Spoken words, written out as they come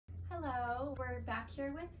So we're back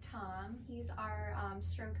here with Tom. He's our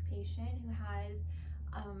stroke patient who has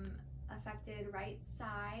affected right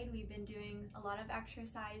side. We've been doing a lot of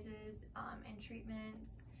exercises and treatments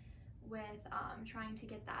with trying to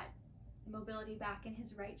get that mobility back in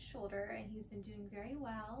his right shoulder, and he's been doing very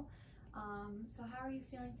well. So how are you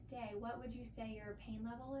feeling today? What would you say your pain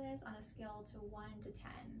level is on a scale to 1 to 10?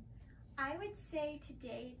 I would say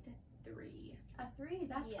today it's a 3. A 3?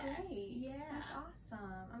 That's yes. great. Yeah. That's awesome.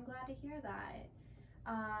 I'm glad to hear that.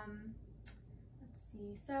 Let's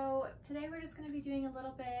see. So today we're just going to be doing a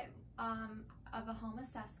little bit of a home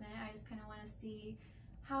assessment. I just kind of want to see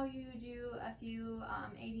how you do a few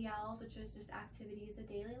ADLs, which is just activities of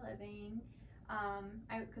daily living.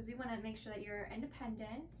 Because we want to make sure that you're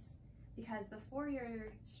independent, because before your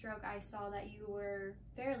stroke I saw that you were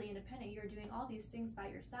fairly independent. You were doing all these things by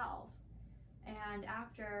yourself. And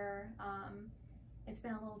after, it's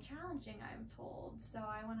been a little challenging, I'm told. So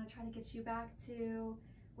I want to try to get you back to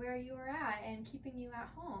where you were at and keeping you at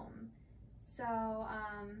home. So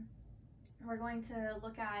we're going to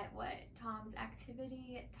look at what Tom's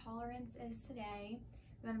activity tolerance is today.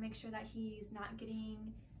 We want to make sure that he's not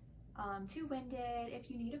getting too winded.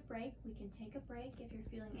 If you need a break, we can take a break. If you're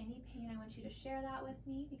feeling any pain, I want you to share that with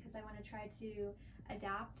me, because I want to try to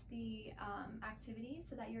adapt the activity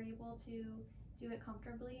so that you're able to do it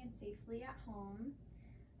comfortably and safely at home.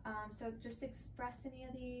 So just express any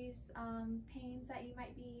of these pains that you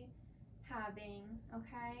might be having,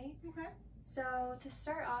 okay? Okay. So to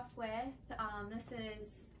start off with, this is,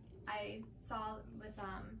 I saw with,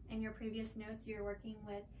 in your previous notes, you're working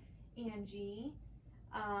with Angie.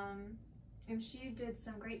 And she did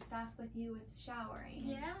some great stuff with you with showering.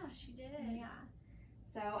 Yeah, she did. Yeah.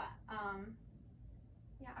 So,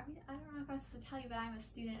 yeah, I mean, I don't know if I was supposed to tell you, but I'm a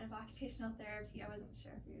student of occupational therapy. I wasn't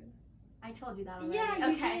sure if you, I told you that already. Yeah,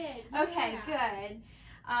 you did. Okay, Yeah. good.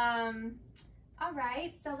 All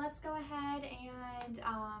right, so let's go ahead and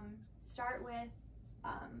start with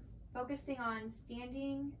focusing on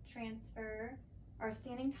standing transfer, or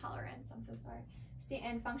standing tolerance, I'm so sorry,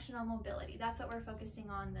 and functional mobility. That's what we're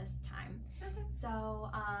focusing on this time. Okay.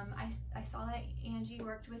 So I saw that Angie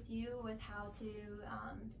worked with you with how to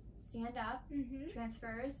stand up,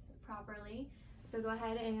 transfers properly. So go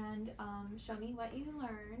ahead and show me what you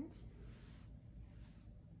learned.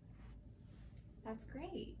 That's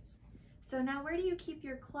great. So now where do you keep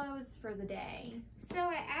your clothes for the day? So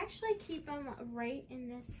I actually keep them right in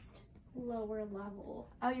this lower level.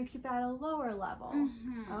 Oh, you keep it at a lower level.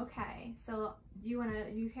 Okay. So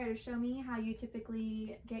you care to show me how you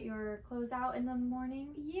typically get your clothes out in the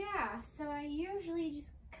morning? Yeah, so I usually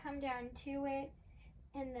just come down to it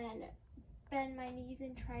and then bend my knees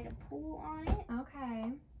and try to pull on it.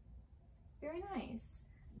 Okay. Very nice.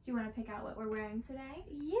 Do you want to pick out what we're wearing today?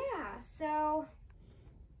 Yeah, so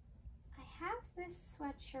I have this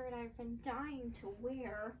sweatshirt I've been dying to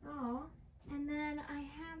wear. Oh. And then I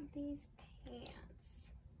have these pants.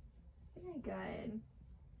 Very good.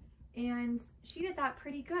 And she did that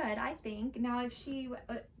pretty good, I think. Now, if she,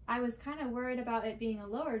 I was kind of worried about it being a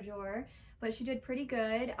lower drawer, but she did pretty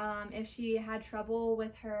good. If she had trouble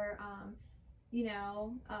with her, you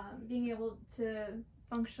know, being able to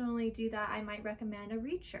functionally do that, I might recommend a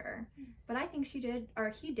reacher. But I think she did, or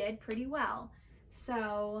he did pretty well.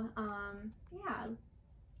 So, yeah.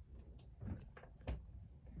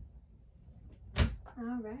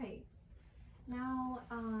 All right. Now,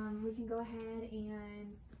 we can go ahead and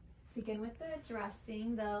begin with the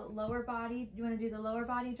dressing. The lower body, you want to do the lower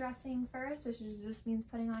body dressing first, which just means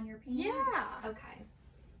putting on your pants? Yeah. Okay.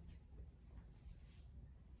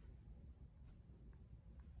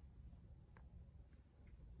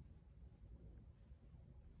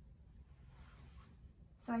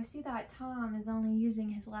 So I see that Tom is only using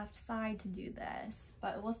his left side to do this,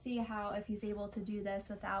 but we'll see if he's able to do this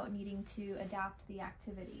without needing to adapt the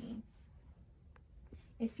activity.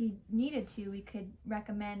 If he needed to, we could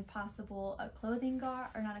recommend possible a clothing guard,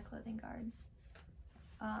 or not a clothing guard.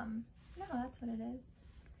 No, that's what it is.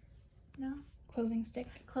 No? Clothing stick.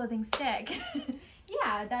 Clothing stick.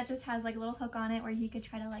 Yeah, that just has like a little hook on it where he could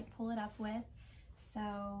try to like pull it up with.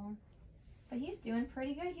 So, but he's doing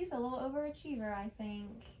pretty good. He's a little overachiever, I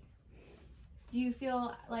think. Do you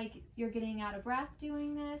feel like you're getting out of breath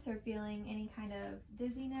doing this, or feeling any kind of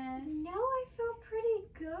dizziness? No, I feel pretty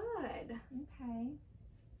good. Okay.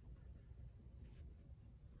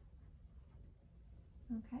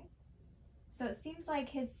 Okay. So it seems like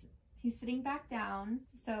he's sitting back down,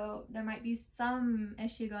 so there might be some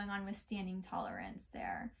issue going on with standing tolerance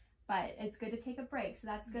there, but it's good to take a break. So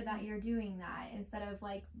that's good that you're doing that instead of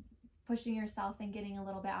like pushing yourself and getting a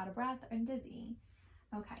little bit out of breath and dizzy.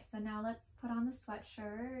 Okay, so now let's put on the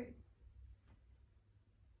sweatshirt.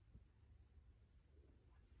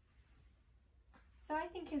 So I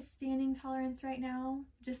think his standing tolerance right now,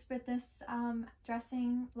 just with this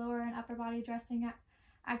dressing, lower and upper body dressing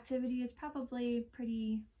activity, is probably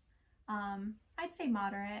pretty, I'd say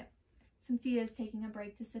moderate, since he is taking a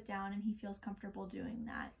break to sit down and he feels comfortable doing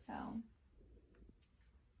that. So,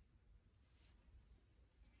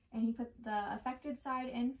 and he put the affected side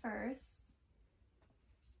in first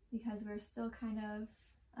because we're still kind of,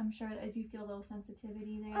 I'm sure I do feel a little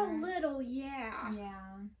sensitivity there. A little, yeah.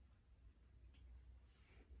 Yeah.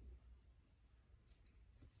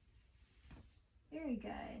 Very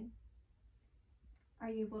good. Are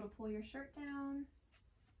you able to pull your shirt down?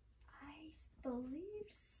 I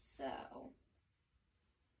believe so.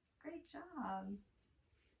 Great job.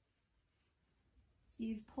 So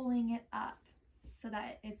he's pulling it up so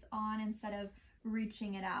that it's on instead of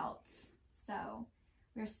reaching it out. So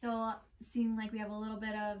we're still seeing like we have a little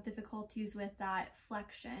bit of difficulties with that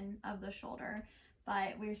flexion of the shoulder,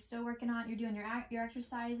 but we're still working on, you're doing your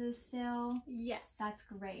exercises still? Yes. That's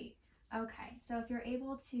great. Okay, so if you're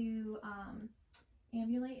able to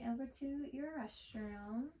ambulate over to your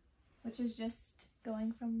restroom, which is just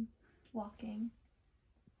going from walking.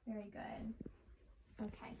 Very good.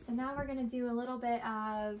 Okay, so now we're gonna do a little bit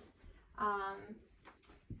of,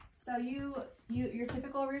 so your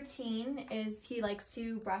typical routine is he likes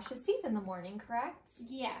to brush his teeth in the morning, correct?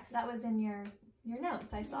 Yes. That was in your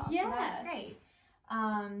notes I saw. Yes. So that's great.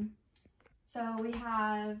 So we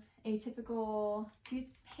have a typical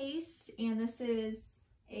toothpaste, and this is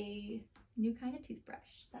a new kind of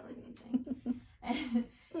toothbrush that we're using.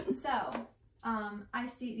 So,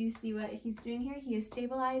 you see what he's doing here? He is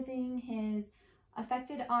stabilizing his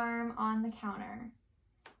affected arm on the counter.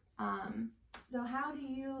 So how do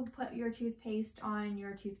you put your toothpaste on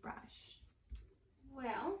your toothbrush?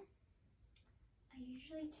 Well, I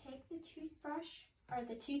usually take the toothbrush or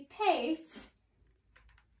the toothpaste.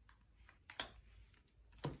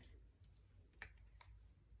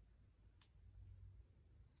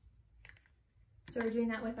 So we're doing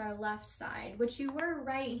that with our left side, which you were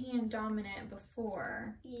right hand dominant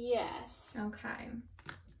before. Yes. Okay.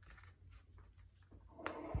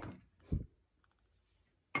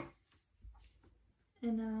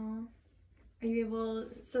 And now, are you able,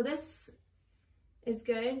 so this is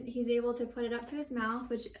good. He's able to put it up to his mouth,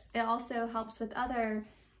 which it also helps with other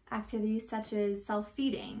activities such as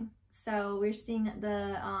self-feeding. So we're seeing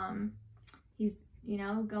the, he's,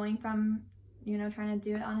 going from, trying to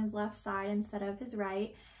do it on his left side instead of his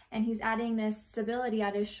right. And he's adding this stability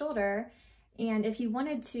at his shoulder. And if he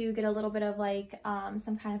wanted to get a little bit of like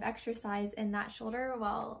some kind of exercise in that shoulder,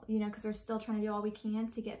 well, because we're still trying to do all we can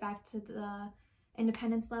to get back to the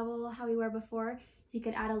independence level how we were before, he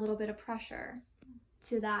could add a little bit of pressure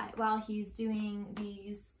to that while he's doing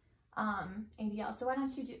these ADL. So why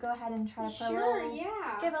don't you go ahead and try to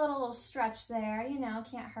put give a little stretch there,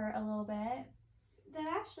 can't hurt a little bit. That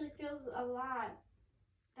actually feels a lot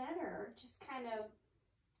better, just kind of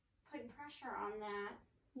putting pressure on that.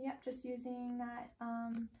 Yep, just using that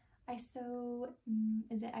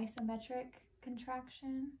is it isometric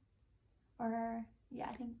contraction? Or, yeah,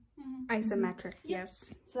 I think. Isometric, yes.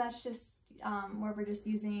 So that's just where we're just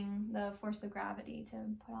using the force of gravity to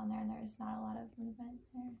put on there, and there's not a lot of movement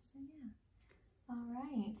there. So, yeah. All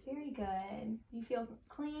right, very good. You feel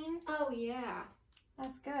clean? Oh, yeah.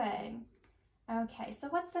 That's good. Okay, so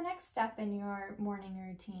what's the next step in your morning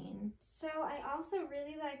routine? So I also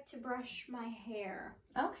really like to brush my hair.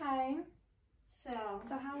 Okay.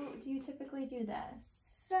 So how do you typically do this?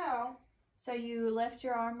 So you lift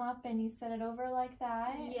your arm up and you set it over like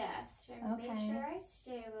that? Yes. Okay. Make sure I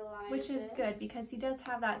stabilize Which is good because he does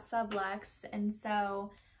have that sublux, and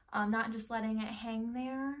so not just letting it hang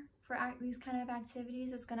there for these kind of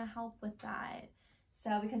activities is going to help with that.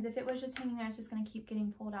 So, because if it was just hanging there, it's just going to keep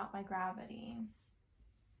getting pulled out by gravity.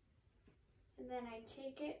 And then I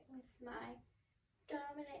take it with my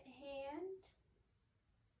dominant hand.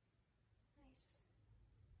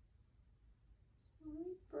 I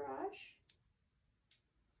slowly brush.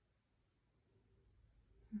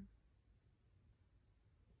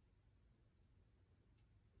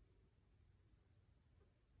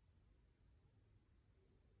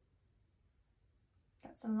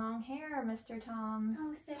 Got some long hair, Mr. Tom.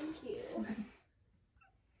 Oh, thank you.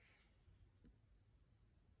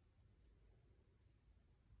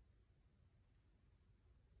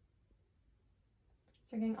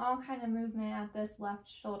 So you're getting all kind of movement at this left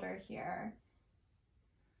shoulder here,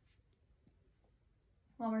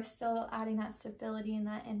 while we're still adding that stability and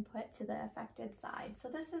that input to the affected side. So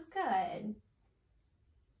this is good.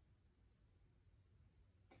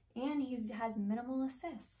 And he has minimal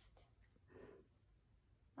assist.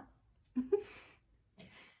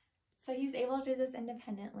 So So he's able to do this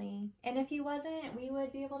independently. And if he wasn't, we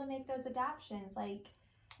would be able to make those adaptations. Like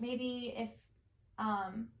maybe if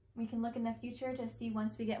we can look in the future to see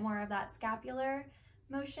once we get more of that scapular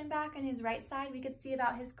motion back on his right side, we could see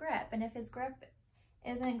about his grip. And if his grip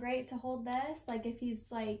isn't great to hold this, like if he's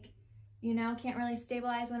like, you know, can't really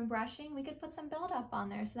stabilize when brushing, we could put some buildup on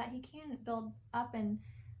there so that he can build up in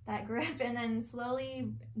that grip and then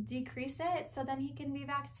slowly decrease it so then he can be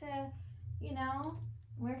back to, you know,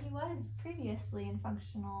 where he was previously in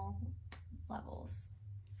functional levels.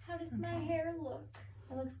 How does my hair look?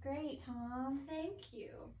 It looks great, Tom. Thank you.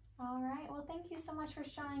 All right. Well, thank you so much for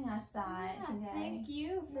showing us that today. Thank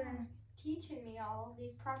you for teaching me all of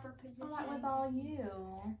these proper positions. Oh, that was all you.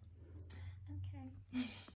 Okay.